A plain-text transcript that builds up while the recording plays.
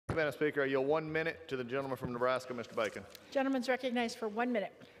Madam Speaker, I yield 1 minute to the gentleman from Nebraska, Mr. Bacon. Gentleman's recognized for 1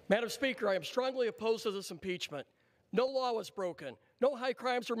 minute. Madam Speaker, I am strongly opposed to this impeachment. No law was broken, no high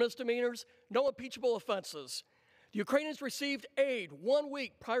crimes or misdemeanors, no impeachable offenses. The Ukrainians received aid 1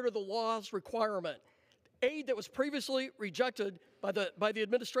 week prior to the law's requirement, aid that was previously rejected by the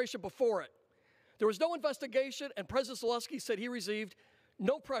administration before it. There was no investigation, and President Zelensky said he received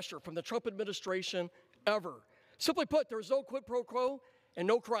no pressure from the Trump administration ever. Simply put, there is no quid pro quo and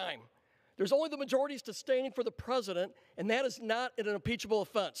no crime. There's only the majority sustaining for the president, and that is not an impeachable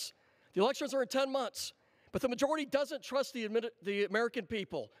offense. The elections are in 10 months, but the majority doesn't trust the American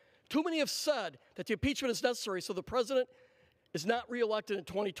people. Too many have said that the impeachment is necessary so the president is not reelected in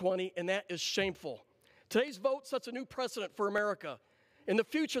 2020, and that is shameful. Today's vote sets a new precedent for America. In the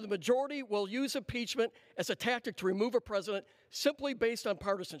future, the majority will use impeachment as a tactic to remove a president simply based on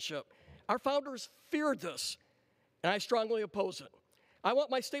partisanship. Our founders feared this, and I strongly oppose it. I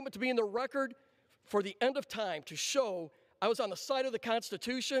want my statement to be in the record for the end of time to show I was on the side of the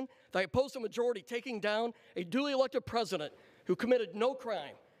Constitution, that I opposed the majority taking down a duly elected president who committed no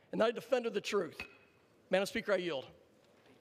crime, and I defended the truth. Madam Speaker, I yield.